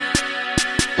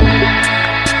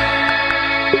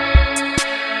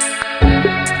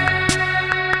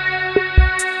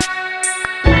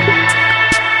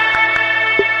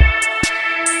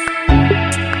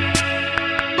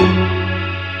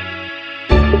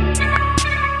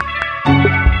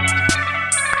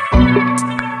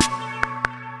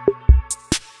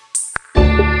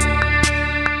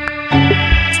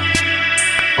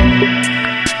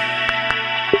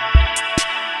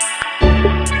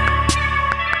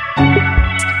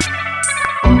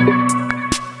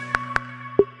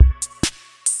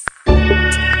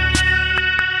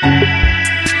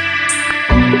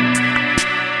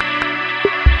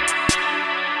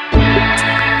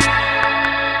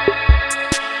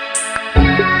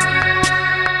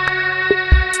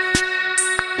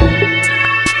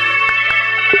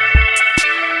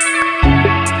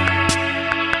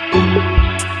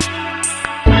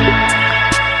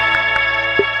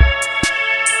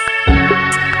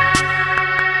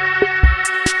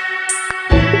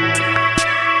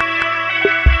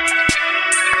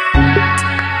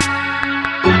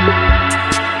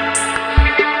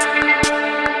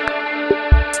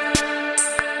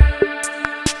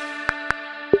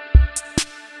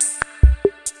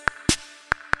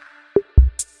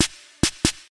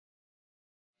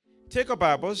Take our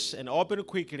Bibles and open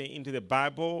quickly into the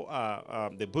Bible,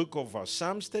 the book of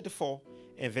Psalms 34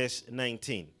 and verse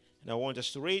 19. And I want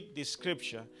us to read this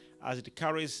scripture as it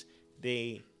carries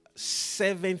the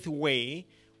seventh way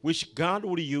which God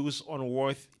will use on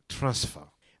wealth transfer.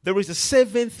 There is a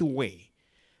seventh way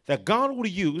that God will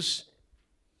use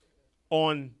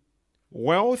on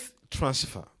wealth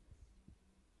transfer.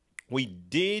 We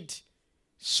did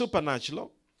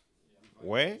supernatural,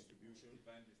 where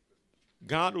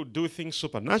God will do things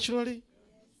supernaturally,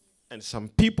 and some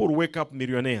people wake up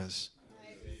millionaires.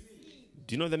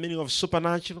 Do you know the meaning of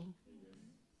supernatural?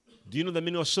 Do you know the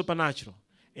meaning of supernatural?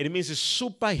 It means it's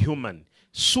superhuman,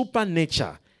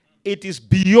 supernature. It is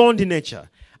beyond nature,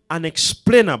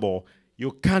 unexplainable.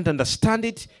 You can't understand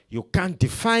it. You can't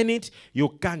define it. You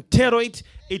can't tell it.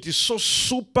 It is so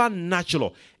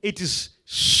supernatural. It is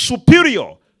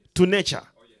superior to nature.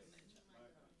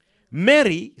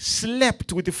 Mary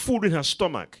slept with the food in her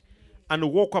stomach and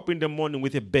woke up in the morning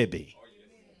with a baby.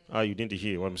 Oh, you didn't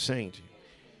hear what I'm saying to you.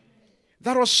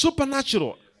 That was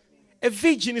supernatural. A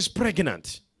virgin is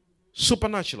pregnant.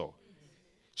 Supernatural.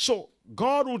 So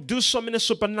God will do so many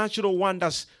supernatural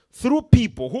wonders through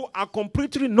people who are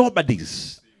completely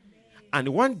nobodies. And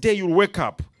one day you'll wake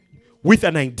up with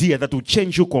an idea that will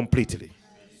change you completely.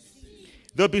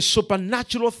 There'll be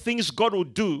supernatural things God will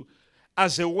do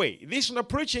as a way. This is not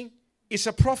preaching. It's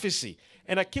a prophecy.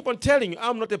 And I keep on telling you,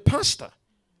 I'm not a pastor.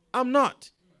 I'm not.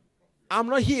 I'm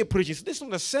not here preaching. This is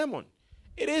not a sermon.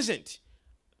 It isn't.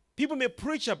 People may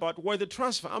preach about where the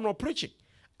transfer. I'm not preaching.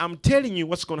 I'm telling you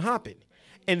what's going to happen.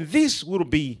 And this will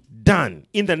be done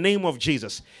in the name of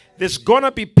Jesus. There's going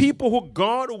to be people who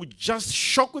God will just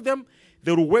shock with them.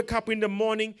 They will wake up in the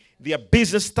morning. Their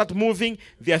business start moving.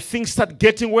 Their things start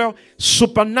getting well.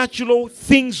 Supernatural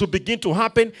things will begin to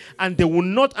happen. And they will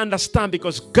not understand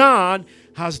because God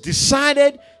has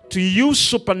decided to use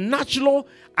supernatural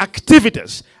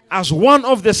activities as one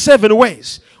of the 7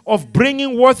 ways of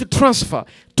bringing wealth transfer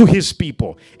to his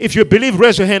people. If you believe,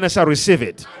 raise your hand as I receive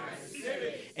it.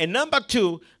 And number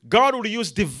 2, God will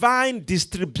use divine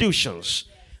distributions.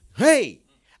 Hey,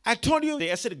 I told you,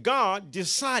 I said God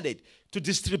decided to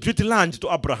distribute land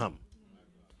to Abraham.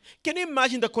 Can you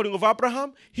imagine the calling of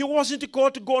Abraham? He wasn't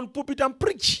called to go on pulpit and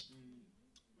preach.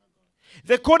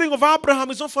 The calling of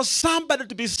Abraham is not for somebody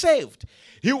to be saved.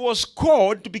 He was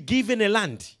called to be given a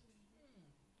land.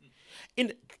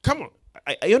 Come on,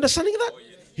 are you understanding that?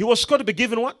 He was called to be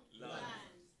given what?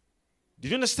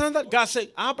 Did you understand that? God said,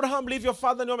 Abraham, leave your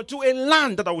father and your mother to a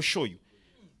land that I will show you.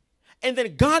 And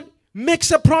then God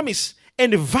makes a promise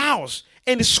and vows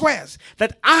and swears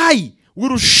that I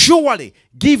will surely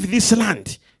give this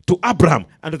land to Abraham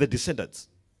and to the descendants.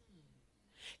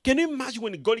 Can you imagine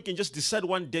when God can just decide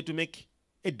one day to make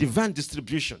a divine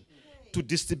distribution, to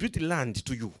distribute land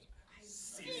to you?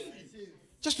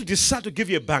 Just to decide to give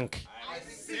you a bank.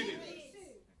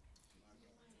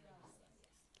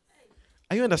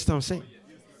 Are you understand what I'm saying?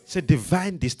 Say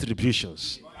divine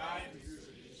distributions.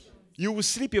 You will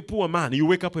sleep a poor man, you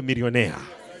wake up a millionaire.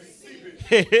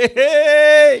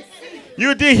 Hey,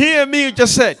 you didn't hear me, you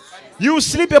just said. You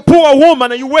sleep a poor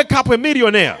woman and you wake up a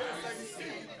millionaire.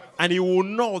 And you will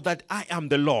know that I am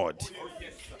the Lord.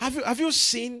 Have you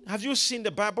seen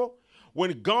the Bible?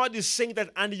 When God is saying that,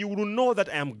 and you will know that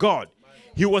I am God,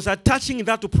 he was attaching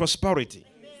that to prosperity.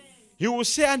 He will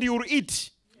say, and you will eat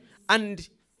and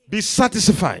be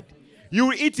satisfied. You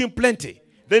will eat in plenty.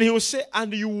 Then he will say,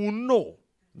 and you will know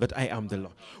that I am the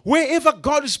Lord. Wherever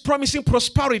God is promising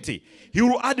prosperity, he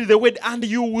will add the word, and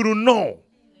you will know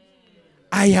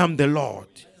I am the Lord.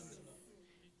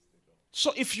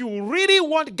 So if you really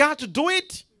want God to do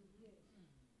it,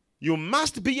 you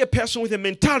must be a person with a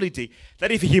mentality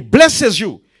that if he blesses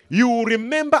you, you will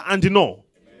remember and know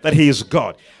that he is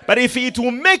God. But if it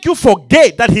will make you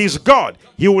forget that he is God,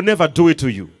 he will never do it to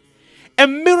you. A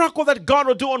miracle that God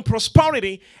will do on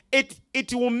prosperity,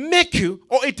 it will make you,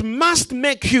 or it must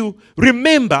make you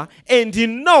remember and you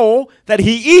know that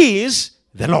he is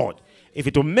the Lord. If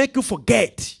it will make you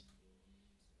forget,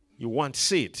 you won't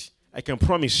see it. I can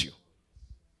promise you.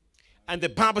 And the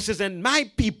Bible says, and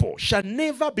my people shall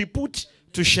never be put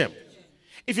to shame.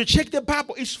 If you check the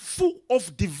Bible, it's full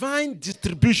of divine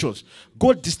distributions.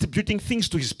 God distributing things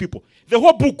to his people. The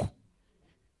whole book,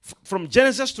 from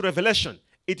Genesis to Revelation,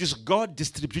 it is God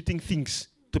distributing things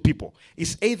to people.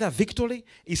 It's either victory,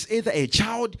 it's either a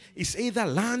child, it's either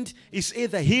land, it's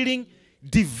either healing.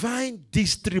 Divine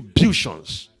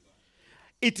distributions.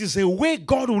 It is a way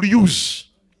God will use.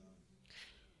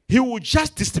 He will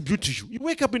just distribute to you. You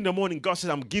wake up in the morning, God says,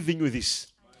 I'm giving you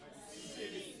this.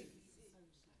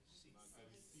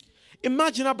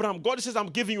 Imagine Abraham. God says, I'm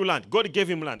giving you land. God gave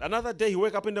him land. Another day, he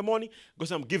wake up in the morning. God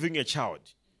says, I'm giving you a child.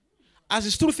 As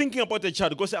he's still thinking about the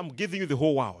child, God says, I'm giving you the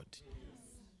whole world.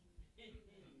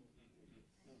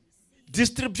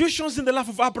 Distributions in the life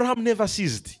of Abraham never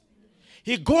ceased.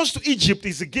 He goes to Egypt.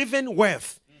 He's given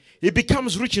wealth. He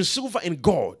becomes rich in silver and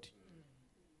gold.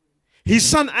 His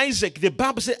son Isaac, the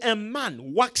Bible says, a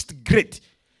man waxed great.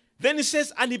 Then it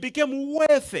says, and he became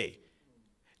wealthy.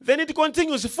 Then it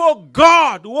continues, for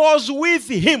God was with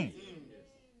him.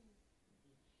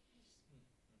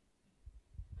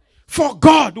 For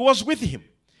God was with him.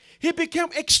 He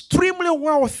became extremely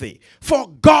wealthy, for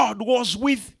God was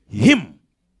with him.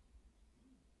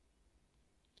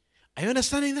 Are you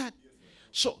understanding that?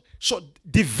 So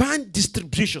divine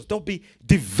distributions. There'll be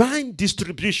divine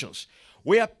distributions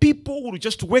where people will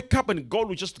just wake up and God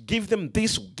will just give them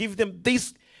this, give them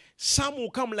this. Some will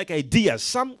come like ideas.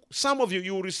 Some of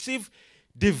you will receive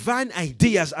divine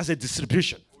ideas as a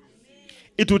distribution.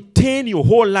 It will turn your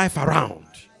whole life around.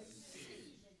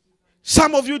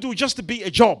 Some of you, it will just be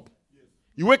a job.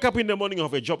 You wake up in the morning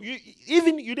of a job.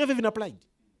 You never even applied.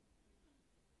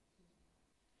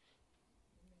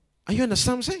 Are you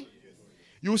understand what I'm saying?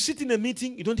 You sit in a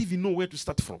meeting, you don't even know where to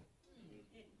start from.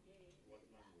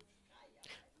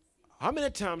 How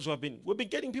many times we've been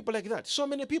getting people like that? So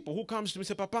many people who comes to me and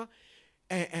say, Papa,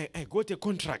 I got a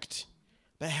contract,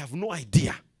 but I have no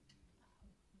idea.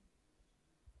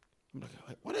 I'm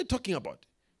like, what are you talking about?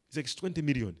 It's like $20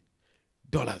 million,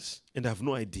 and I have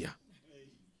no idea.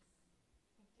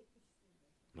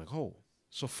 I'm like, oh,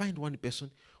 so find one person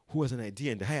who has an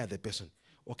idea and hire the person.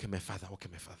 Okay, my father.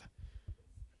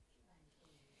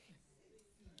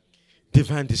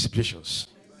 Divine distributions.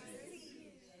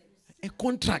 A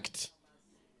contract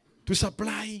to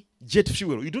supply jet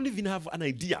fuel. You don't even have an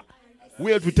idea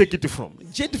where to take it from.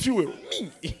 Jet fuel,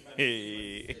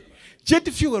 me. Jet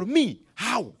fuel, me.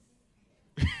 How?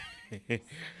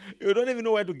 You don't even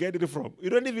know where to get it from.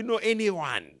 You don't even know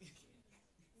anyone.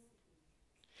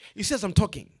 He says, I'm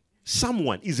talking.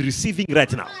 Someone is receiving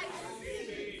right now.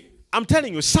 I'm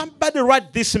telling you, somebody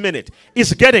right this minute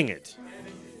is getting it.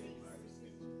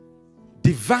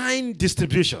 Divine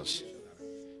distributions.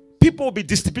 People will be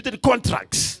distributed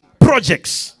contracts,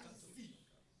 projects.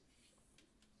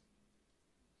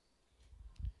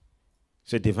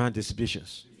 So divine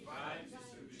distributions.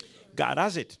 God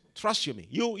has it. Trust you me.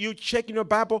 You check in your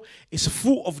Bible, it's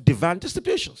full of divine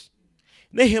distributions.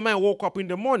 Nehemiah woke up in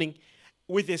the morning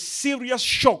with a serious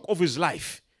shock of his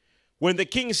life. When the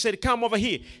king said, come over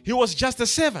here, he was just a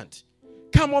servant.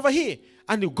 Come over here.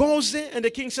 And he goes there, and the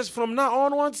king says, from now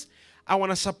onwards, I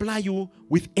want to supply you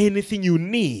with anything you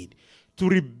need to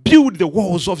rebuild the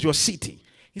walls of your city.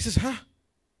 He says,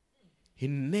 He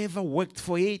never worked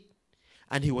for it.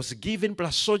 And he was given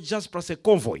plus soldiers plus a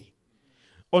convoy.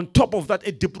 On top of that,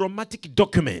 a diplomatic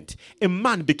document. A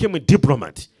man became a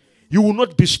diplomat. You will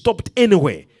not be stopped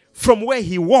anywhere. From where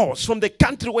he was, from the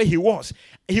country where he was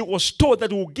told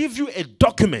that he will give you a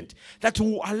document that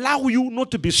will allow you not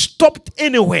to be stopped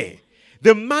anywhere.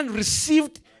 The man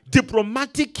received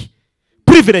diplomatic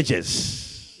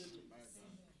privileges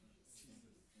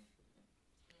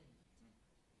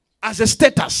as a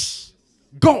status.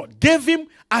 God gave him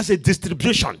as a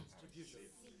distribution.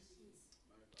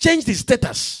 Changed his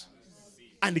status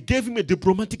and gave him a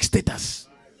diplomatic status.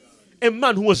 A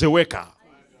man who was a worker.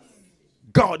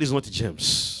 God is not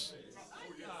James.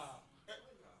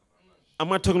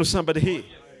 Am I talking to somebody here?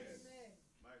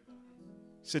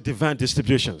 It's a divine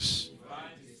distributions.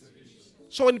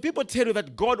 So when people tell you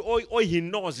that God, all he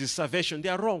knows is salvation, they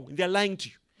are wrong. They are lying to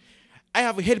you. I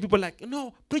have heard people like,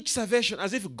 no, preach salvation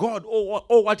as if God,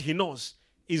 all what he knows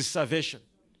is salvation.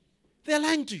 They are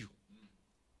lying to you.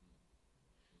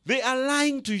 They are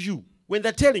lying to you when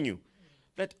they're telling you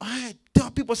that,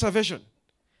 tell people salvation.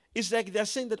 It's like they're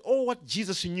saying that all what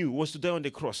Jesus knew was to die on the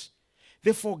cross.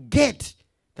 They forget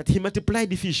that he multiplied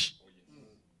the fish.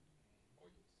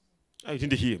 Oh, you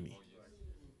didn't hear me.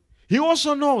 He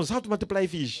also knows how to multiply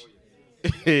fish.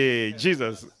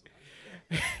 Jesus.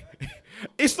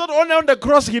 It's not only on the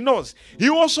cross he knows. He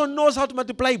also knows how to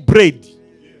multiply bread.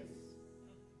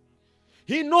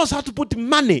 He knows how to put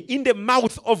money in the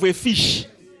mouth of a fish.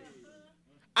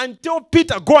 And tell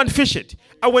Peter, go and fish it.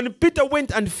 And when Peter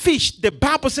went and fished, the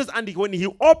Bible says, and when he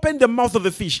opened the mouth of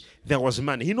the fish, there was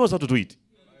money. He knows how to do it.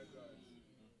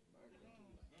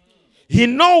 He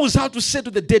knows how to say to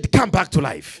the dead, come back to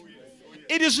life.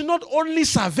 It is not only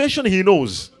salvation he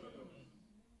knows.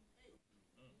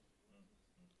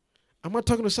 Am I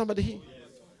talking to somebody here?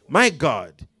 My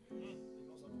God.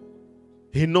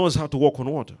 He knows how to walk on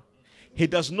water. He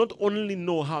does not only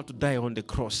know how to die on the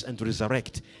cross and to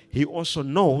resurrect, he also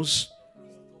knows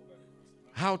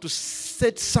how to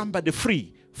set somebody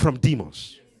free from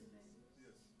demons.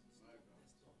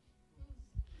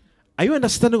 Are you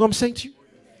understanding what I'm saying to you?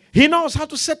 He knows how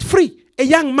to set free a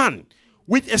young man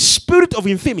with a spirit of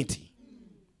infirmity.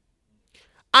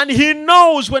 And he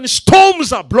knows when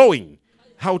storms are blowing,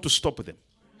 how to stop them.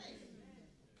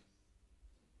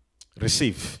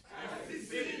 Receive.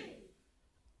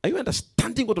 Are you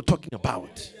understanding what we're talking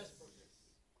about?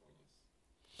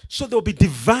 So there will be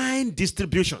divine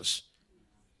distributions.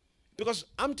 Because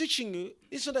I'm teaching you,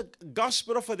 it's not a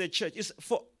gospel for the church, it's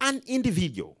for an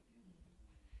individual.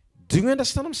 Do you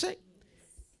understand what I'm saying?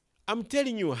 I'm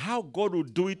telling you how God will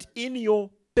do it in your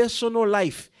personal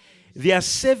life. There are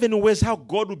 7 ways how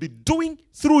God will be doing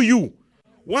through you.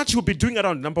 What you'll be doing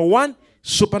around. Number 1,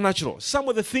 supernatural. Some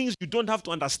of the things you don't have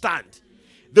to understand.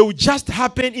 They will just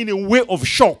happen in a way of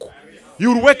shock.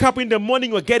 You will wake up in the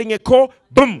morning, you're getting a call,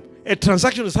 boom, a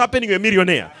transaction is happening, you're a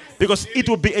millionaire. Because it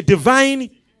will be a divine,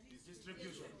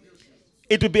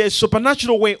 it will be a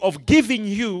supernatural way of giving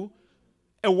you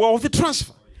a wealthy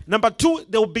transfer. Number 2,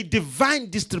 there will be divine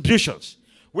distributions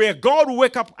where God will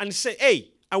wake up and say,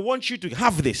 hey, I want you to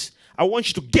have this. I want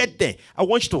you to get there. I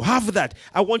want you to have that.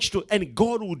 I want you to, and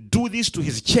God will do this to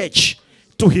his church,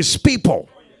 to his people.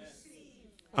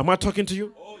 Am I talking to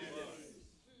you?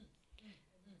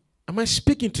 Am I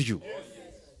speaking to you?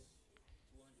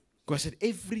 God said,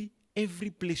 every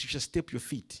place you shall step your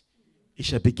feet, it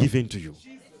shall be given to you.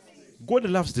 God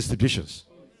loves distributions.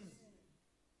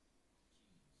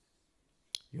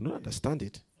 You don't understand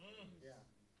it.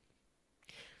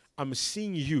 I'm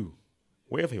seeing you,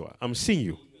 wherever you are, I'm seeing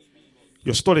you.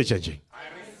 Your story changing.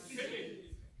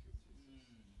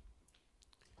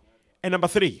 And number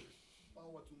 3,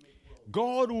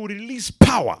 God will release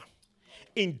power.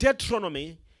 In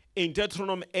Deuteronomy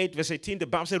 8 verse 18, the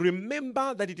Bible says,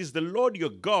 remember that it is the Lord your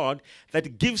God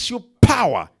that gives you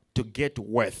power to get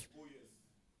wealth.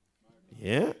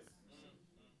 Yeah?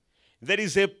 There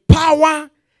is a power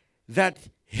that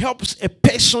helps a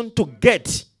person to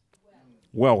get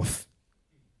wealth.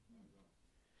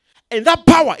 And that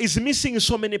power is missing in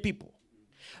so many people.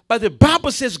 But the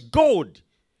Bible says God,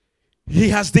 he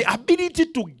has the ability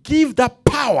to give that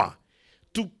power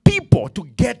to people to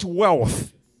get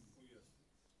wealth.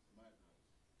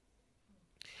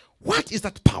 What is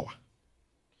that power?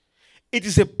 It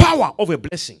is a power of a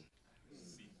blessing.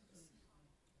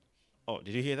 Oh,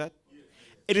 did you hear that?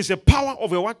 It is a power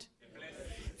of a what?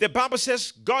 The Bible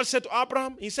says, God said to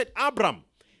Abraham, he said, Abraham,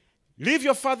 leave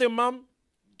your father and mom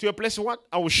to a place what?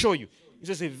 I will show you. He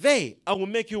says, there, I will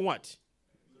make you what?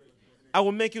 I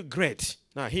will make you great.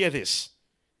 Now, hear this.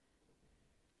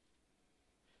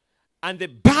 And the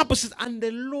Bible says, and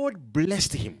the Lord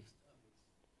blessed him.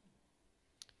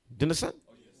 Do you understand?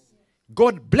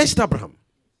 God blessed Abraham.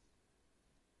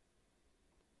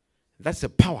 That's the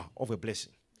power of a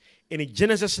blessing. In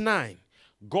Genesis 9,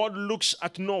 God looks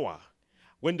at Noah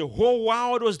when the whole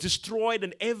world was destroyed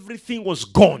and everything was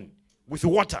gone with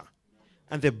water.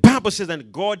 And the Bible says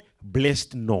that God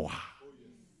blessed Noah.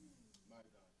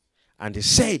 And he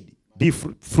said, be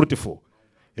fruitful,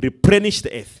 replenish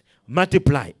the earth,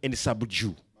 multiply, and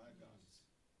subdue.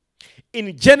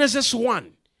 In Genesis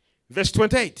 1, verse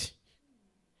 28,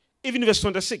 even verse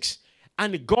 26,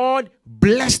 and God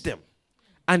blessed them.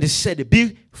 And he said,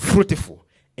 be fruitful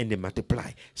and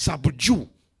multiply. Subdue.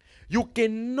 You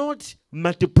cannot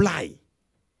multiply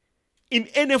in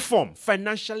any form.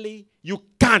 Financially, you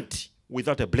can't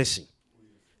without a blessing.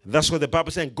 That's what the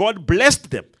Bible says. God blessed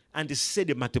them and he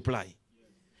said, multiply.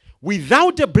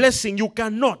 Without a blessing, you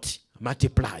cannot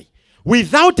multiply.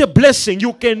 Without a blessing,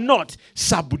 you cannot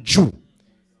subdue.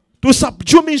 To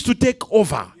subdue means to take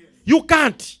over. You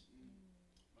can't.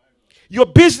 Your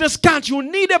business can't. You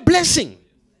need a blessing.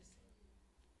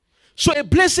 So a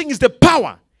blessing is the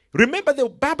power. Remember, the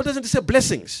Bible doesn't say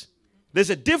blessings. There's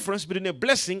a difference between a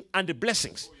blessing and the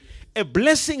blessings. A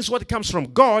blessing is what comes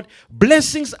from God.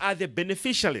 Blessings are the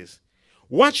beneficiaries.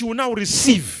 What you will now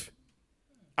receive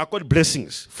are called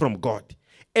blessings from God.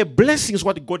 A blessing is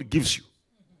what God gives you.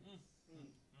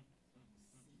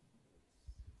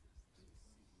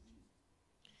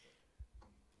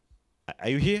 Are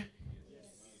you here?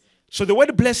 So the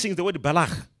word blessing is the word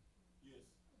balach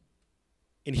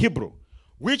in Hebrew,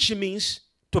 which means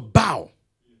to bow,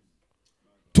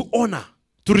 to honor,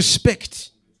 to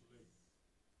respect,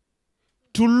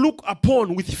 to look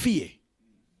upon with fear.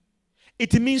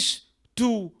 It means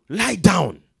to lie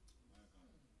down,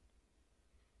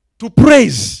 to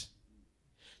praise.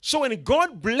 So when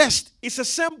God blessed, it's the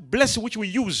same blessing which we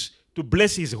use to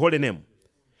bless his holy name.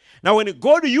 Now, when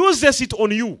God uses it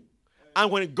on you,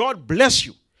 and when God bless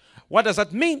you, what does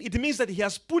that mean? It means that He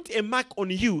has put a mark on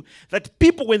you that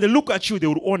people, when they look at you, they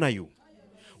will honor you.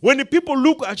 When the people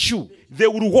look at you, they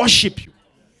will worship you.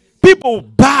 People will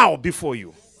bow before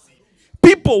you.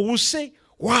 People will say,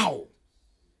 wow,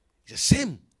 it's the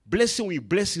same blessing we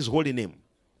bless His holy name.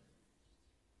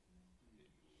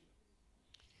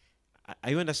 Are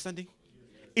you understanding?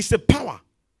 It's the power.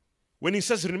 When He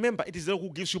says, remember, it is the Lord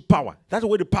who gives you power. That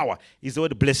word power is the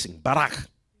word blessing, barak.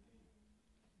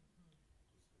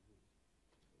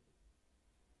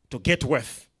 To get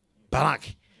wealth,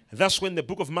 barak. That's when the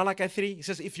book of Malachi 3, it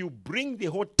says, if you bring the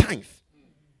whole tithe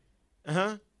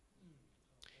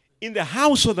in the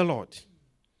house of the Lord,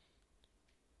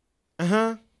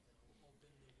 I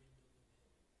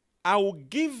will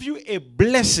give you a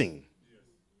blessing.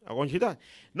 I want you to,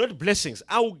 not blessings.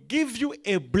 I will give you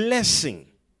a blessing.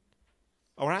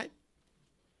 All right?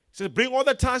 So bring all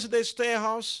the tithes to the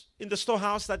storehouse, in the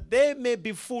storehouse, that there may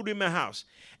be food in my house.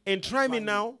 And try me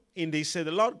now, in the said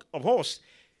the Lord of hosts,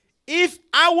 if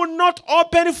I will not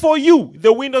open for you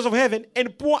the windows of heaven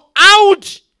and pour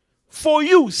out for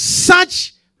you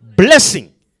such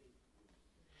blessing.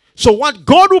 So what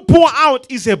God will pour out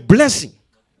is a blessing,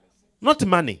 not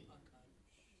money.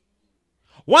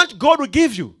 What God will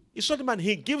give you is not money.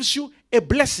 He gives you a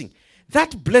blessing.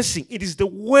 That blessing, it is the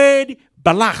word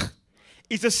balach.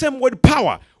 It's the same word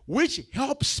power, which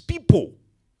helps people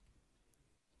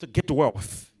to get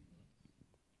wealth.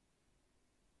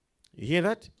 You hear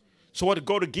that? So what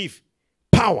God will give?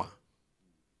 Power.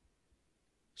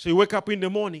 So you wake up in the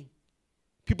morning,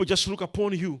 people just look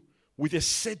upon you with a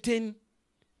certain,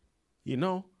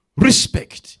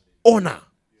 respect, honor,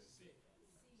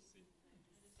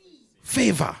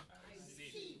 favor.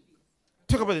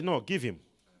 Talk about it. No, give him.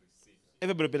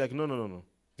 Everybody be like, no.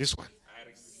 This one.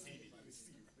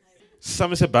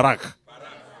 Some say barak.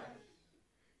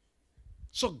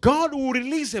 So God will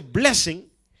release a blessing.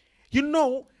 You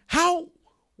know how?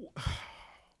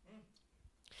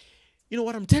 You know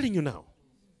what I'm telling you now?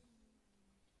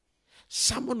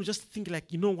 Someone will just think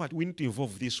like, you know what? We need to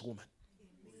involve this woman.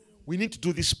 We need to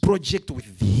do this project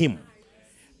with him.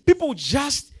 People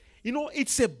just,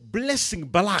 it's a blessing,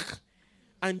 balak.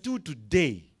 Until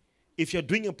today, if you're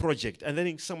doing a project and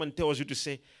then someone tells you to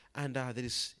say, and there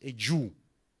is a Jew.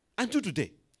 Until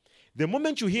today, the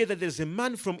moment you hear that there's a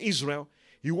man from Israel,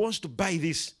 he wants to buy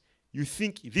this, you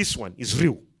think this one is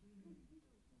real.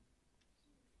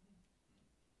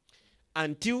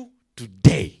 Until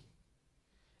today,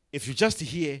 if you just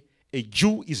hear a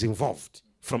Jew is involved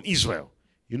from Israel,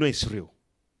 you know it's real.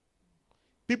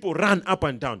 People run up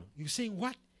and down. You're saying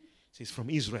what? He says from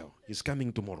Israel. He's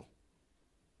coming tomorrow.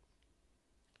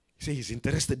 He says he's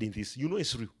interested in this. You know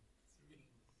it's real.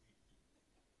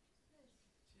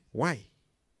 Why?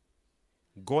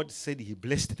 God said He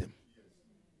blessed them.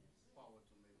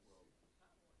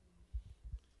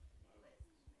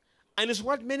 And it's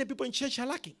what many people in church are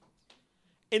lacking.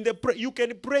 And you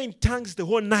can pray in tongues the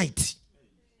whole night.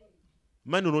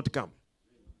 Man will not come.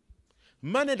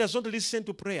 Man does not listen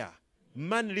to prayer.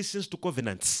 Man listens to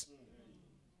covenants.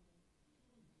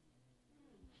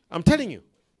 I'm telling you.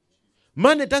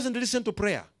 Man doesn't listen to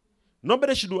prayer.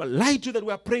 Nobody should lie to you that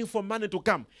we are praying for money to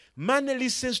come. Man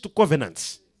listens to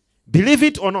covenants. Believe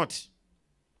it or not.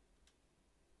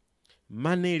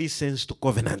 Money listens to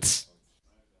covenants.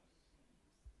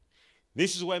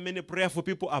 This is why many prayerful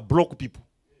people are broke people.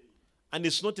 And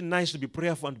it's not nice to be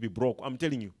prayerful and to be broke. I'm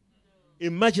telling you.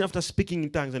 Imagine after speaking in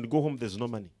tongues and go home, there's no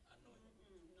money.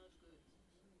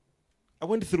 I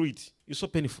went through it. It's so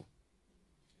painful.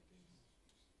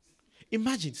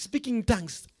 Imagine speaking in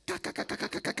tongues.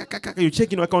 You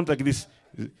check in your account like this.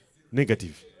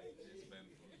 Negative.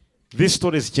 This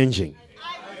story is changing.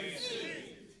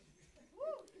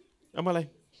 Am I lying?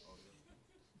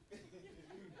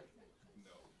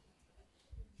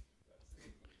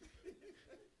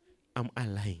 Am I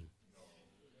lying?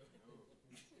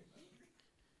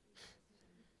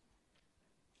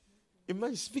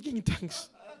 Imagine speaking in tongues.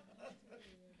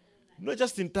 Not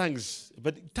just in tongues,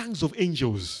 but tongues of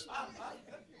angels.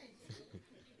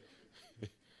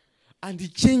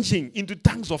 And changing into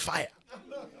tongues of fire.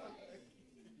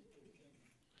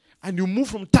 And you move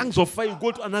from tongues of fire, you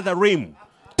go to another realm.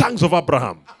 Tongues of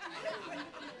Abraham.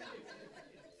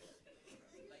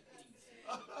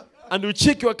 And you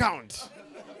check your account.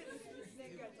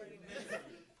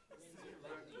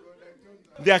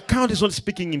 The account is not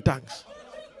speaking in tongues.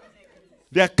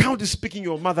 The account is speaking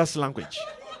your mother's language.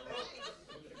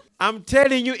 I'm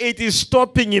telling you, it is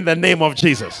stopping in the name of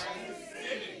Jesus.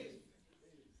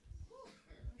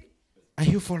 Are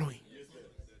you following?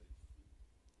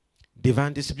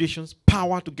 divine distributions,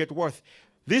 power to get wealth.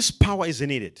 This power is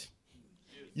needed.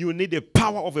 You need the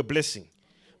power of a blessing.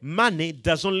 Money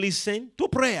doesn't listen to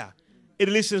prayer. It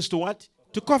listens to what?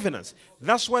 To covenants.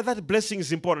 That's why that blessing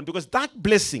is important, because that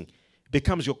blessing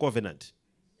becomes your covenant.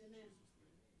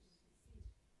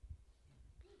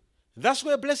 That's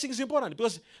why blessing is important,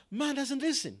 because man doesn't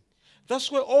listen. That's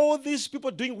why all these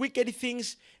people doing wicked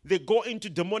things, they go into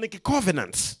demonic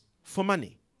covenants for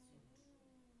money.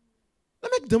 They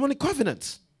make demonic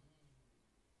covenants.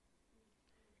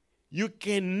 You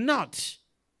cannot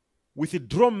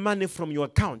withdraw money from your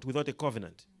account without a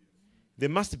covenant. There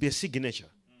must be a signature.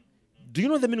 Do you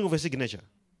know the meaning of a signature?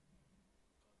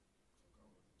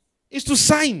 It's to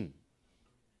sign.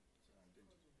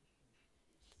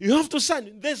 You have to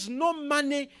sign. There's no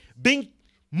money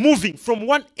moving from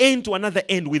one end to another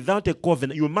end without a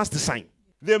covenant. You must sign.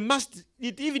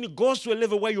 It even goes to a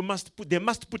level where they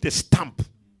must put a stamp.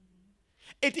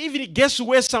 It even gets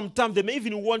where sometimes they may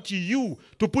even want you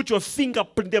to put your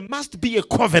fingerprint. There must be a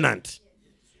covenant.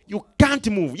 You can't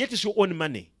move, yet it's your own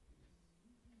money.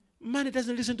 Money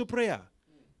doesn't listen to prayer.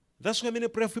 That's why many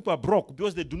prayer people are broke,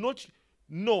 because they do not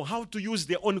know how to use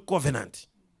their own covenant,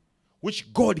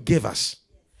 which God gave us.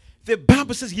 The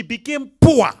Bible says he became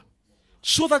poor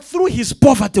so that through his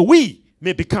poverty we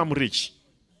may become rich.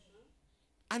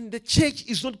 And the church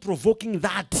is not provoking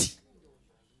that.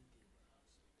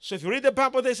 So if you read the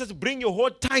Bible, there it says, bring your whole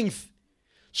tithe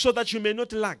so that you may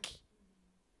not lack.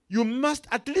 You must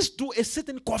at least do a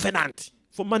certain covenant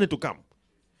for money to come.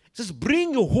 It says,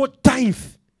 bring your whole tithe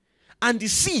and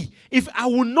see, if I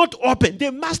will not open,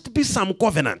 there must be some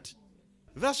covenant.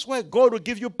 That's why God will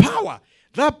give you power.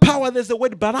 That power, there's the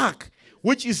word barak,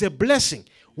 which is a blessing,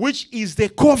 which is the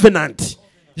covenant.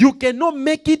 You cannot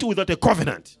make it without a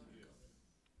covenant.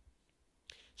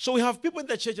 So we have people in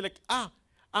the church like,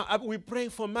 we're praying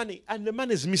for money, and the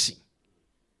money is missing.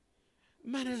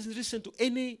 Man doesn't listen to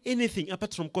anything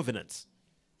apart from covenants.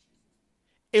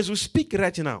 As we speak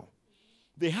right now,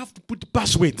 they have to put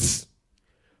passwords,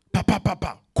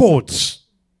 codes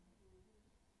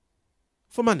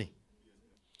for money.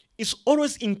 It's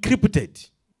always encrypted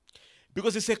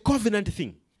because it's a covenant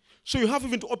thing. So you have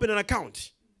even to open an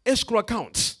account, escrow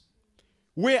accounts,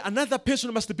 where another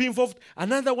person must be involved,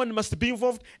 another one must be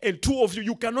involved, and two of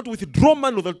you cannot withdraw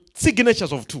money without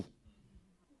signatures of two.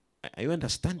 Are you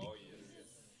understanding? Oh,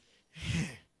 yes.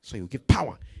 So you give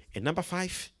power. And number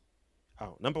 5,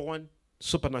 number 1,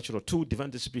 supernatural. 2, divine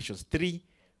distributions. 3,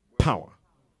 power.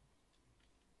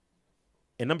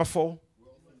 And number 4,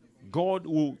 God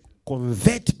will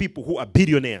convert people who are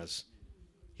billionaires.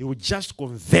 He will just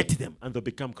convert them and they'll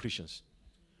become Christians.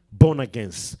 Born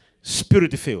again,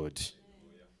 spirit-filled.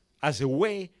 As a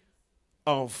way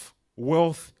of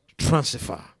wealth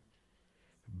transfer.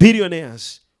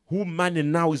 Billionaires who money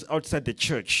now is outside the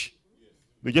church.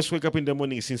 They just wake up in the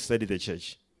morning and study the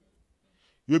church.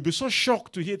 You'll be so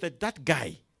shocked to hear that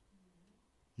guy,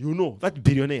 that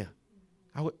billionaire.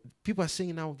 People are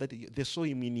saying now that they saw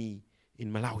him in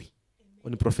Malawi on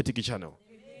the prophetic channel.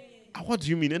 What do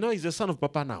you mean? He's the son of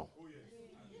Papa now.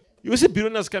 You will see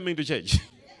billionaires coming to church.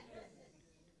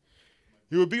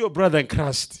 He will be your brother in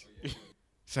Christ.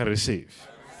 So receive.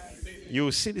 You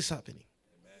will see this happening.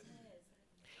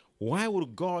 Why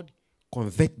would God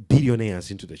convert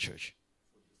billionaires into the church?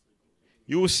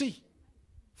 You will see.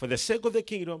 For the sake of the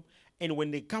kingdom, and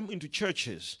when they come into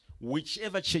churches,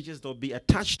 whichever churches they'll be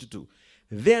attached to,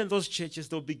 then those churches,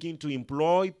 they'll begin to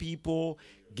employ people,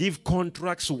 give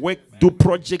contracts, work, do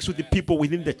projects with the people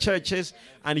within the churches,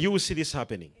 and you will see this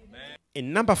happening.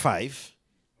 In number 5,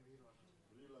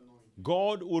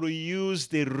 God will use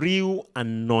the real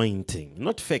anointing,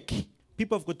 not fake.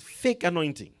 People have got fake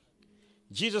anointing.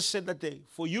 Jesus said that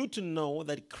for you to know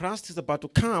that Christ is about to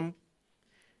come,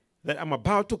 that I'm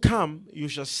about to come, you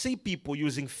shall see people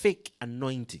using fake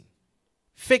anointing.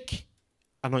 Fake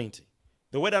anointing.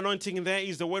 The word anointing in there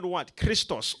is the word what?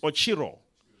 Christos or chiro.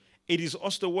 It is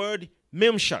also the word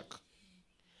memshak.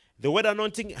 The word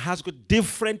anointing has got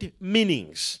different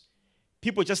meanings.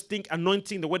 People just think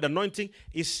anointing, the word anointing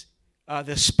is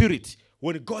the spirit.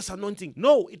 When God's anointing.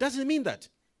 No, it doesn't mean that.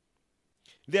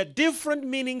 There are different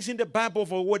meanings in the Bible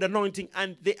for the word anointing,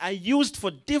 and they are used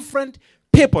for different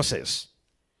purposes.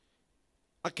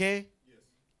 Okay? Yes.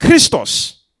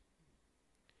 Christos.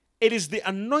 It is the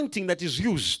anointing that is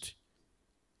used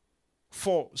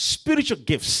for spiritual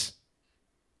gifts.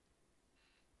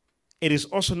 It is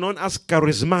also known as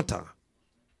charismata.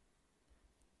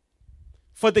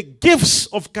 For the gifts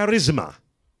of charisma,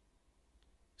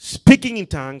 speaking in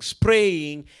tongues,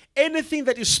 praying, anything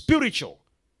that is spiritual,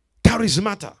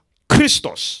 charismata,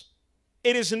 Christos.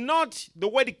 It is not the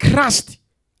word Christ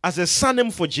as a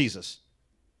surname for Jesus.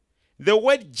 The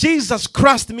word Jesus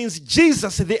Christ means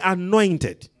Jesus the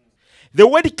anointed. The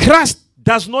word Christ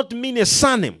does not mean a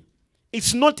surname.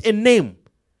 It's not a name.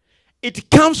 It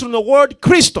comes from the word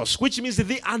Christos, which means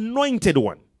the anointed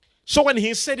one. So when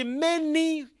he said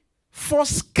many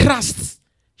false Christs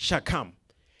shall come,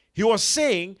 he was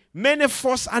saying many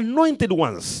false anointed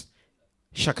ones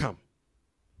shall come.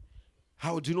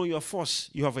 How do you know you are false?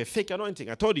 You have a fake anointing.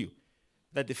 I told you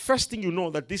that the first thing you know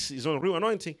that this is not a real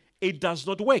anointing, it does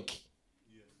not work.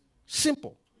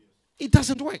 Simple. It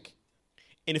doesn't work.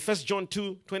 In 1 John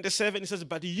 2:27, it says,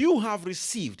 but you have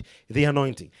received the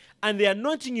anointing. And the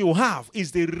anointing you have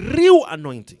is the real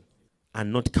anointing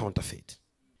and not counterfeit.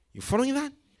 You following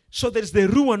that? So there is the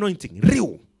real anointing,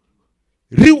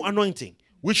 real anointing,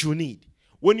 which you need.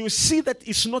 When you see that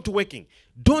it's not working,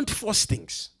 don't force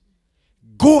things.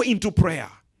 Go into prayer.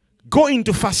 Go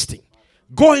into fasting.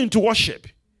 Go into worship.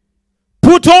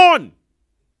 Put on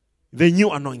the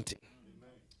new anointing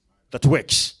that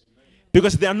works.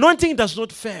 Because the anointing does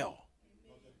not fail.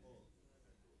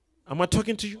 Am I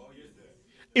talking to you?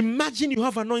 Imagine you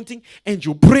have anointing and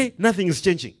you pray, nothing is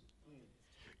changing.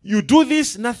 You do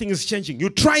this, nothing is changing. You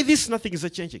try this, nothing is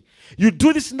changing. You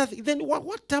do this, nothing. Then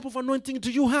what type of anointing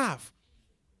do you have?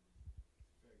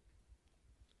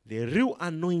 The real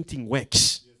anointing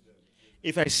works.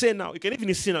 If I say now, you can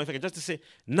even see now, if I can just say,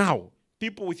 now,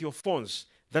 people with your phones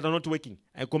that are not working,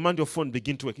 I command your phone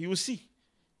begin to work. You will see.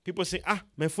 People say,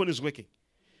 my phone is working.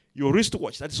 Your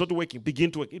wristwatch, that is not working,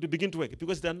 begin to work. It will begin to work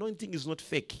because the anointing is not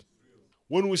fake.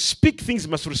 When we speak, things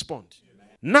must respond.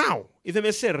 Now, if I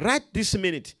may say, right this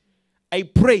minute, I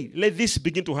pray, let this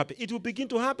begin to happen. It will begin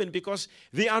to happen because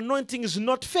the anointing is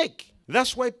not fake.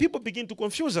 That's why people begin to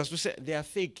confuse us to say they are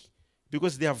fake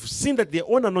because they have seen that their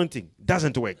own anointing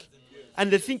doesn't work.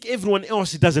 And they think everyone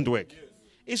else doesn't work.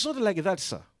 It's not like that,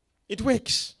 sir. It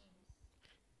works.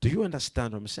 Do you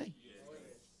understand what I'm saying?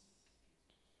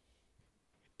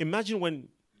 Imagine when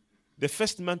the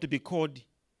first man to be called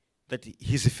that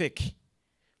he's fake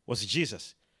was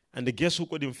Jesus. And the guess who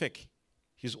called him fake?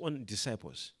 His own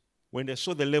disciples. When they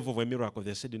saw the level of a miracle,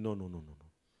 they said, no.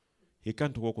 He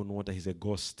can't walk on water. He's a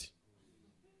ghost.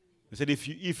 They said,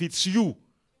 if it's you,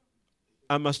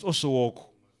 I must also walk.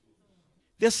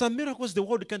 There are some miracles the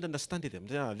world can't understand them.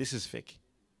 This is fake.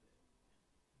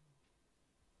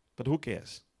 But who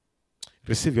cares?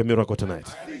 Receive your miracle tonight.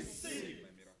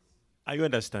 Are you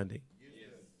understanding? Yes.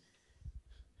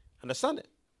 Understand it?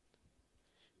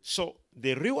 So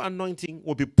the real anointing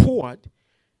will be poured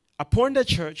upon the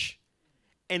church,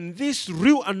 and this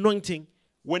real anointing,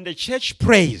 when the church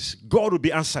prays, God will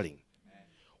be answering.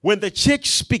 When the church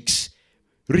speaks,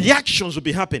 reactions will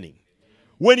be happening.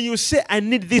 When you say, I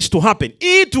need this to happen,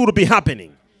 it will be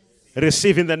happening.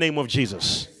 Receive in the name of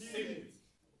Jesus.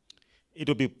 It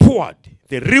will be poured.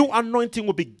 The real anointing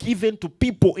will be given to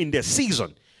people in their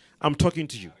season. I'm talking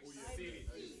to you.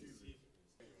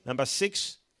 Number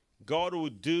 6, God will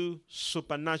do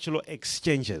supernatural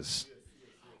exchanges.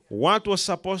 What was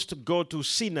supposed to go to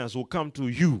sinners will come to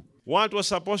you. What was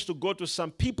supposed to go to some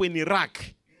people in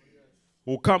Iraq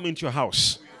will come into your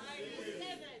house.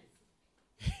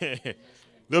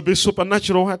 There'll be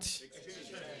supernatural what?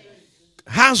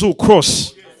 Hands will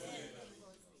cross.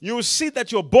 You will see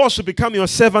that your boss will become your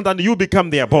servant and you become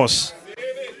their boss.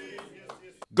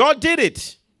 God did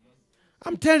it.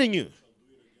 I'm telling you.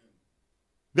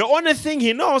 The only thing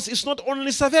he knows is not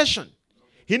only salvation.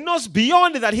 He knows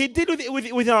beyond that. He did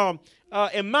with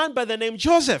a man by the name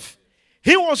Joseph.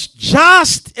 He was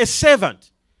just a servant.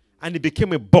 And he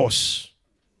became a boss.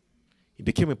 He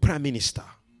became a prime minister.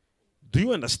 Do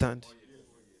you understand?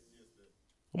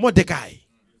 Mordecai.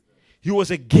 He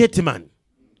was a gate man.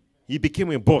 He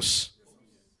became a boss.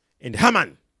 And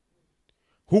Haman,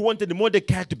 who wanted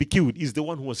Mordecai to be killed, is the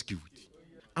one who was killed.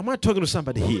 Am I talking to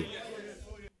somebody here?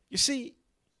 You see,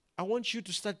 I want you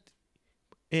to start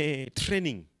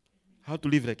training how to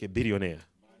live like a billionaire.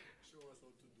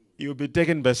 You'll be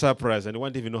taken by surprise and you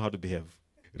won't even know how to behave.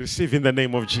 Receive in the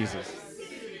name of Jesus.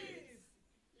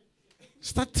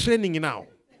 Start training now.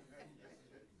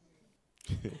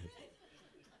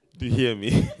 Do you hear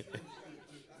me?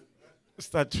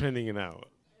 Start training now.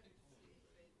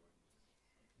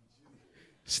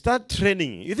 Start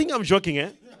training. You think I'm joking, eh?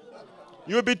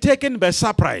 You will be taken by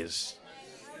surprise.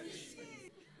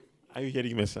 Are you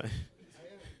hearing me, son?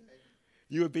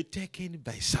 You will be taken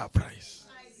by surprise.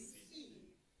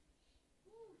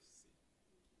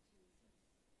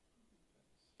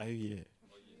 Are you here?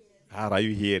 How are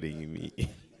you hearing me?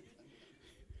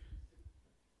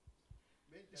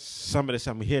 Somebody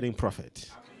say, I'm hearing prophet.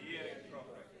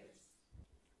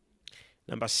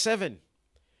 Number 7,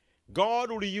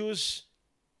 God will use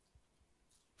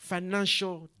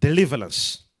financial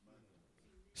deliverance.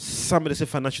 Somebody say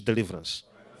financial deliverance.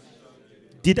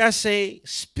 Did I say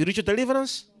spiritual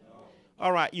deliverance?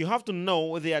 All right, you have to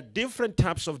know there are different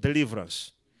types of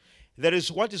deliverance. There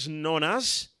is what is known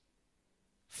as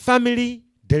family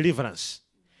deliverance.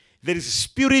 There is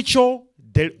spiritual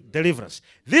deliverance.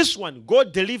 This one,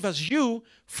 God delivers you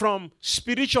from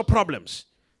spiritual problems.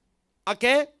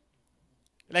 Okay?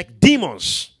 Like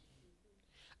demons.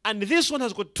 And this one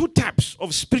has got two types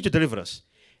of spiritual deliverance.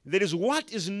 There is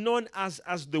what is known as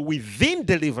the within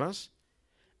deliverance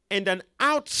and an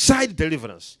outside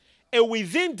deliverance. A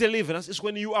within deliverance is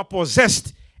when you are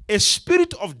possessed. A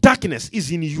spirit of darkness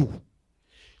is in you.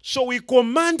 So we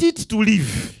command it to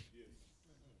leave.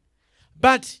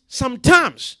 But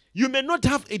sometimes you may not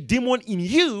have a demon in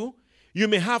you. You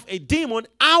may have a demon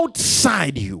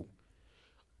outside you,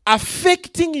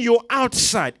 affecting your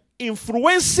outside,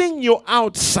 influencing your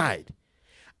outside.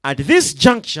 At this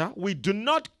juncture, we do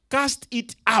not cast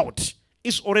it out.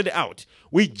 It's already out.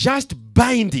 We just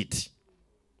bind it.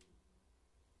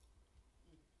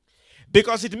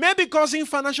 Because it may be causing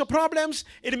financial problems.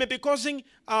 It may be causing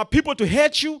people to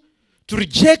hate you, to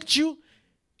reject you.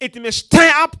 It may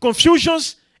stir up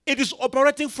confusions. It is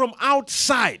operating from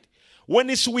outside. When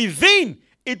it's within,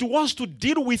 it wants to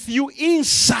deal with you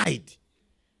inside.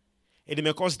 It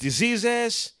may cause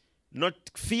diseases, not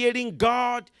fearing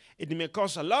God. It may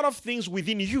cause a lot of things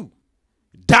within you.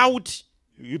 Doubt.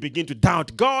 You begin to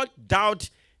doubt God, doubt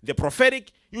the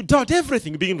prophetic. You doubt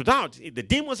everything. You begin to doubt. The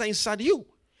demons are inside you.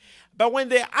 But when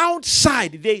they're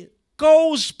outside, they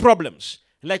cause problems.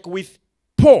 Like with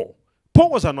Paul.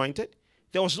 Paul was anointed.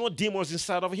 There was no demons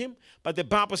inside of him. But the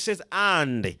Bible says,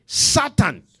 and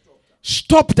Satan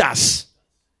stopped us.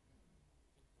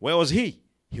 Where was he?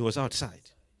 He was outside.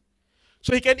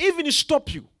 So he can even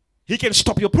stop you. He can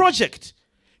stop your project.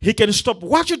 He can stop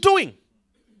what you're doing.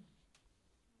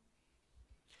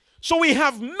 So we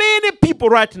have many people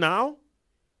right now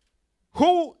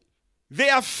who they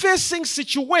are facing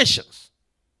situations,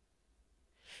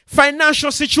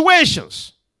 financial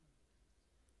situations.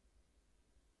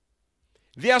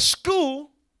 Their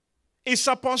school is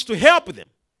supposed to help them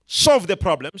solve the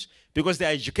problems because they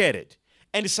are educated.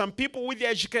 And some people with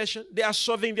their education, they are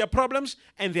solving their problems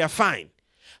and they are fine.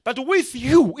 But with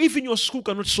you, even your school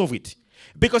cannot solve it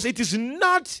because it is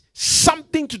not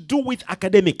something to do with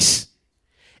academics.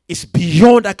 It's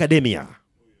beyond academia.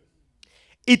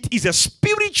 It is a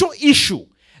spiritual issue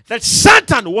that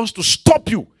Satan wants to stop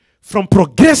you from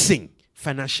progressing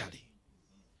financially.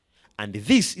 And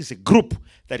this is a group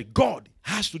that God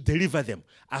has to deliver them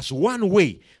as one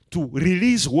way to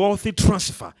release wealthy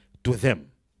transfer to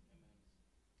them.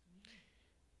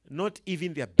 Not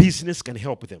even their business can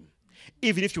help them.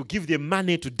 Even if you give them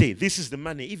money today, this is the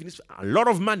money, even if a lot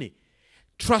of money,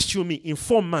 trust you me, in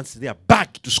 4 months they are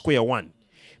back to square one.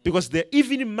 Because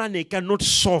even money cannot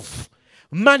solve.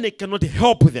 Money cannot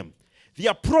help them.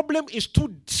 Their problem is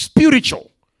too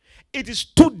spiritual. It is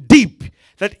too deep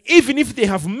that even if they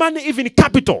have money, even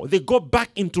capital, they go back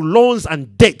into loans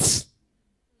and debts.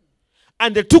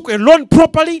 And they took a loan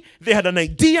properly. They had an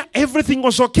idea. Everything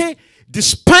was okay.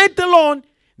 Despite the loan,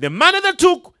 the money they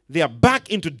took, they are back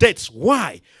into debts.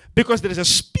 Why? Because there is a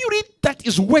spirit that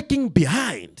is working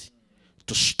behind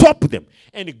to stop them.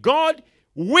 And God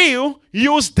will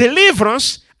use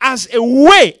deliverance as a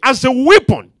way, as a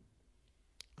weapon.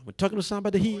 I'm talking to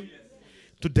somebody here.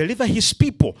 To deliver his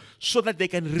people so that they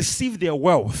can receive their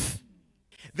wealth.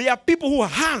 There are people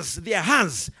who their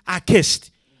hands are cursed.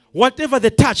 Whatever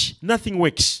they touch, nothing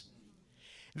works.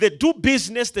 They do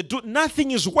business,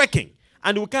 nothing is working.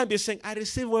 And we can't be saying, I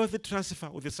receive wealthy transfer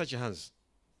with such hands.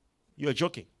 You are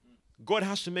joking. God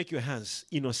has to make your hands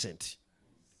innocent.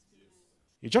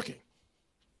 You're joking.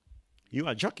 You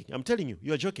are joking. I'm telling you,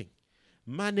 you are joking.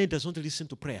 Money does not listen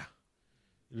to prayer.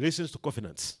 It listens to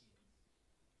covenants.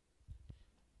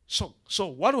 So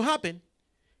what will happen?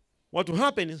 What will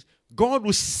happen is God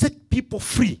will set people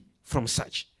free from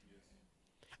such.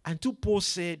 Until Paul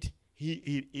said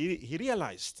he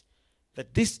realized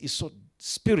that this is so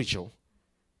spiritual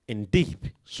and deep.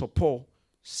 So Paul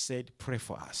said, pray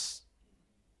for us.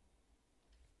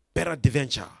 Better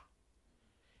adventure.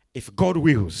 If God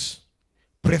wills,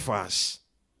 pray for us.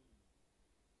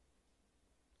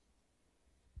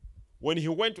 When he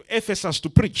went to Ephesus to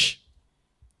preach,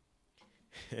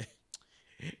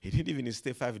 he didn't even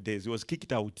stay 5 days. He was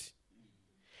kicked out.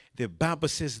 The Bible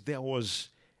says there was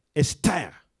a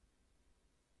stir.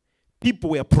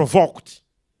 People were provoked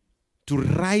to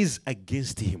rise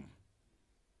against him.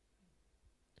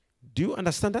 Do you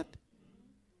understand that?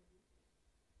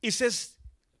 It says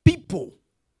people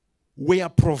were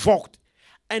provoked.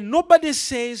 And nobody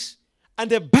says, and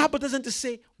the Bible doesn't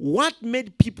say what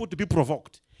made people to be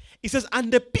provoked. It says,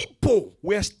 and the people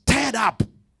were stirred up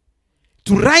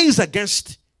to rise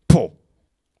against Paul.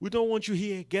 We don't want you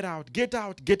here. Get out, get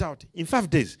out, get out. In 5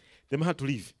 days, they had to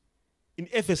leave. In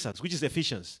Ephesus, which is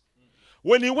Ephesians.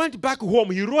 When he went back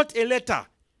home, he wrote a letter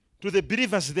to the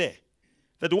believers there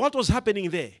that what was happening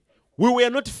there, we were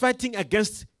not fighting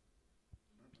against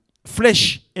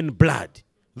flesh and blood.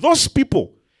 Those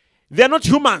people, they are not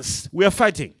humans we are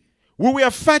fighting. We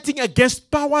were fighting against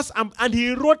powers, and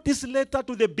he wrote this letter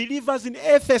to the believers in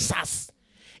Ephesus,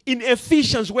 in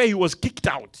Ephesians, where he was kicked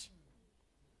out.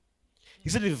 He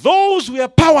said those were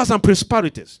powers and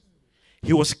principalities.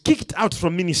 He was kicked out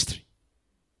from ministry.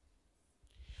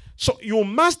 So you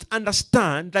must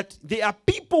understand that there are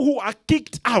people who are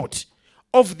kicked out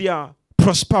of their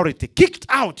prosperity, kicked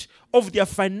out of their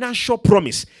financial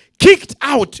promise, kicked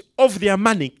out of their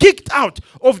money, kicked out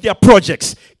of their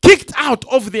projects, kicked out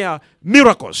of their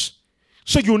miracles.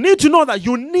 So you need to know that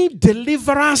you need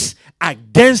deliverance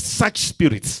against such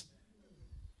spirits.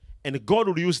 And God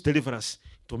will use deliverance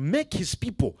to make his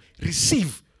people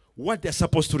receive what they're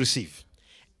supposed to receive.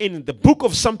 In the book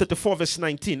of Psalm 34 verse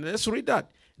 19, let's read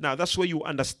that. Now that's where you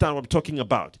understand what I'm talking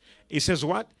about. It says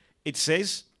what? It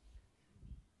says,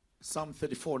 Psalm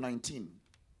 34:19.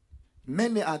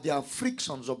 Many are the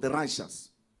afflictions of the righteous,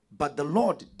 but the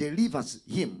Lord delivers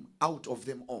him out of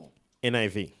them all.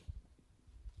 NIV.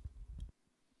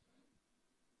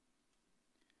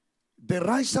 The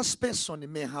righteous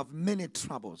person may have many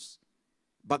troubles,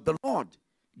 but the Lord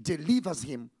delivers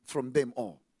him from them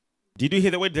all. Did you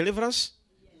hear the word deliverance?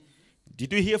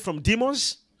 Did you hear from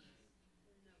demons?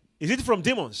 Is it from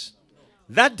demons?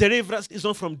 That deliverance is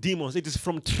not from demons. It is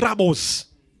from troubles.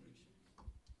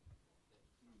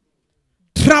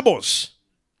 Troubles.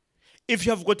 If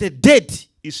you have got a debt,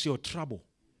 it's your trouble.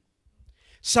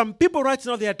 Some people right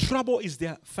now, their trouble is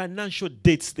their financial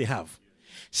debts they have.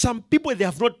 Some people, they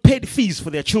have not paid fees for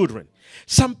their children.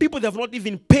 Some people, they have not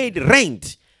even paid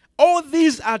rent. All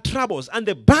these are troubles. And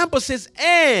the Bible says,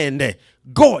 and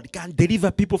God can deliver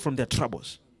people from their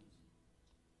troubles.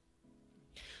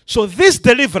 So this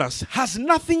deliverance has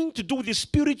nothing to do with the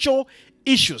spiritual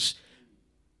issues.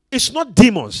 It's not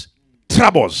demons,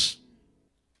 troubles.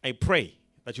 I pray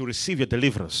that you receive your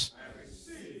deliverance.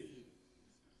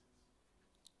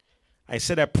 I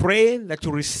said, I pray that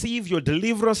you receive your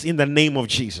deliverance in the name of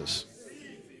Jesus.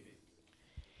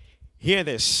 Hear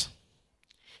this.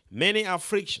 Many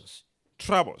afflictions,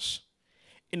 troubles.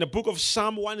 In the book of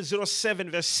Psalm 107,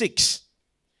 verse 6.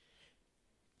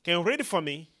 Can you read it for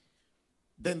me?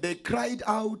 Then they cried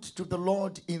out to the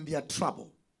Lord in their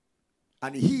trouble,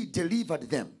 and he delivered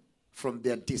them from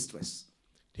their distress.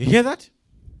 Do you hear that?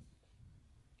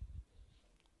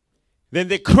 Then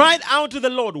they cried out to the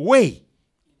Lord, way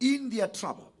in their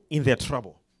trouble. In their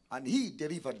trouble. And he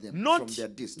delivered them from their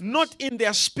distress. Not in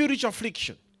their spiritual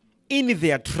affliction. In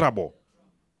their trouble.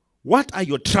 What are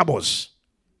your troubles?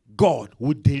 God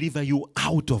will deliver you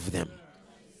out of them.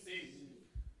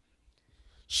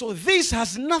 So this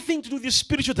has nothing to do with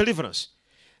spiritual deliverance.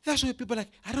 That's why people are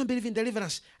like, I don't believe in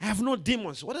deliverance. I have no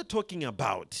demons. What are you talking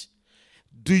about?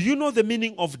 Do you know the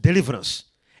meaning of deliverance?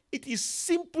 It is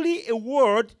simply a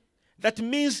word that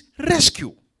means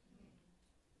rescue.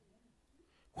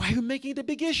 Why are you making it a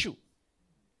big issue?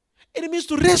 It means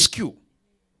to rescue.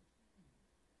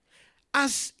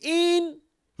 As in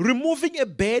removing a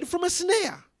bird from a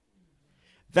snare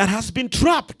that has been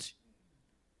trapped.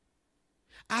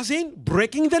 As in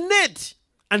breaking the net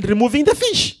and removing the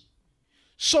fish.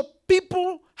 So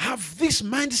people have this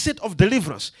mindset of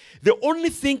deliverance. They only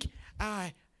think,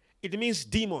 it means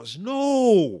demons.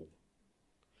 No.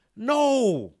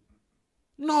 No.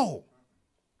 No.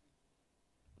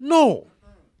 No.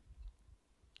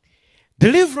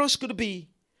 Deliverance could be,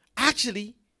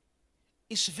 actually,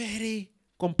 it's very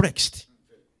complex.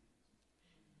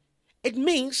 It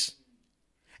means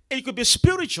it could be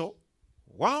spiritual.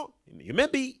 Well, you may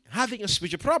be having a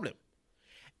spiritual problem.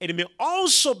 It may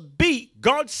also be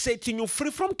God setting you free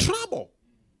from trouble.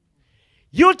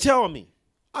 You tell me,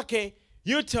 okay,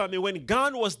 you tell me when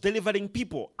God was delivering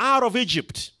people out of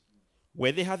Egypt,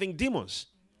 were they having demons?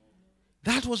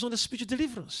 That was not a spiritual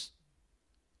deliverance.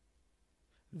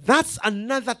 That's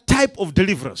another type of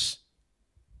deliverance.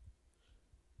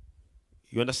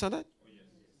 You understand that?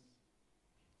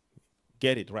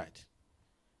 Get it right.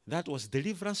 That was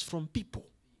deliverance from people.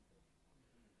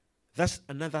 That's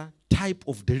another type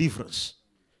of deliverance.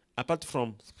 Apart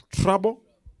from trouble,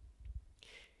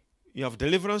 you have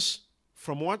deliverance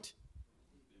from what?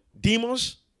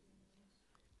 Demons.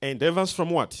 And deliverance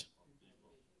from what?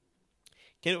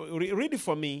 Can you read it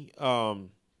for me?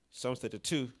 Psalm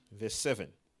 32, verse 7.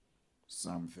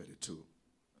 Psalm 32,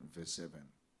 verse 7.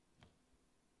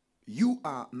 You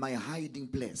are my hiding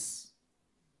place.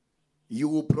 You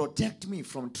will protect me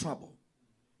from trouble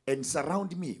and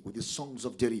surround me with the songs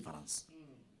of deliverance.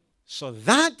 So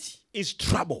that is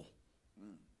trouble.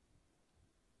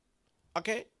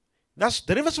 Okay? That's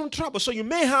deliverance from trouble. So you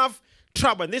may have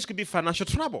trouble, and this could be financial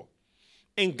trouble.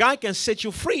 And God can set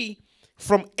you free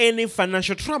from any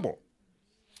financial trouble.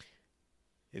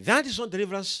 That is not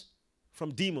deliverance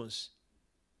from demons.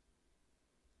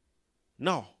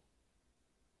 No.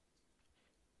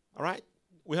 All right?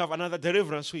 We have another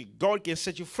deliverance where God can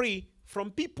set you free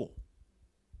from people.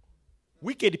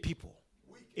 Wicked people.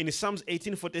 In Psalms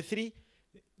 18:43,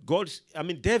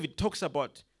 David talks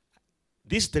about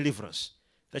this deliverance,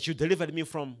 that you delivered me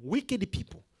from wicked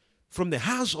people, from the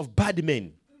house of bad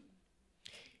men.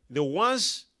 The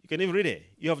ones, you can even read it,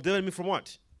 you have delivered me from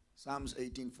what? Psalms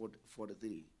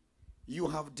 18:43. You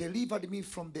have delivered me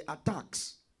from the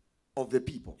attacks of the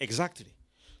people. Exactly.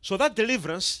 So that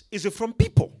deliverance is from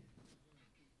people,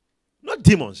 not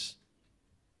demons.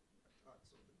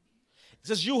 It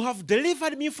says, you have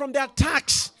delivered me from the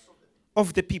attacks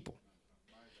of the people.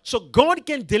 So God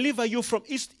can deliver you from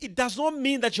it. It does not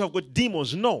mean that you have got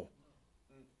demons. No.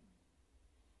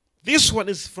 This one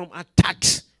is from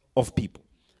attacks of people.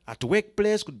 At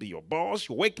workplace, could be your boss,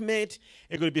 your workmate.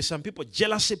 It could be some people,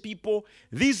 jealousy people.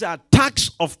 These are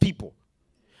attacks of people.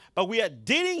 But we are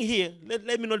dealing here.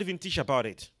 Let me not even teach about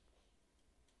it.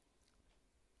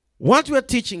 What we are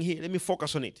teaching here, let me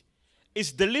focus on it,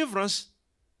 is deliverance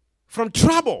from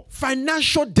trouble,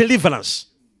 financial deliverance.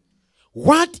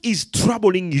 What is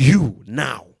troubling you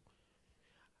now?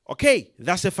 Okay,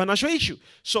 that's a financial issue.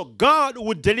 So God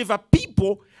would deliver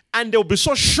people, and they'll be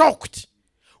so shocked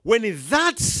when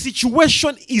that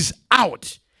situation is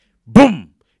out.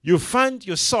 Boom, you find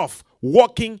yourself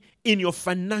walking in your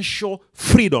financial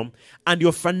freedom and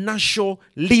your financial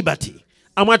liberty.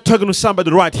 Am I talking to somebody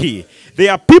right here?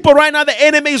 There are people right now, the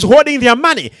enemy is holding their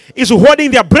money, is holding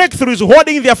their breakthrough, is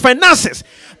holding their finances.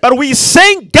 But we're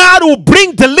saying God will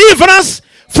bring deliverance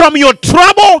from your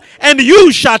trouble, and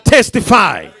you shall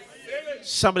testify.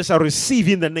 Somebody shall receive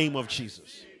in the name of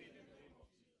Jesus.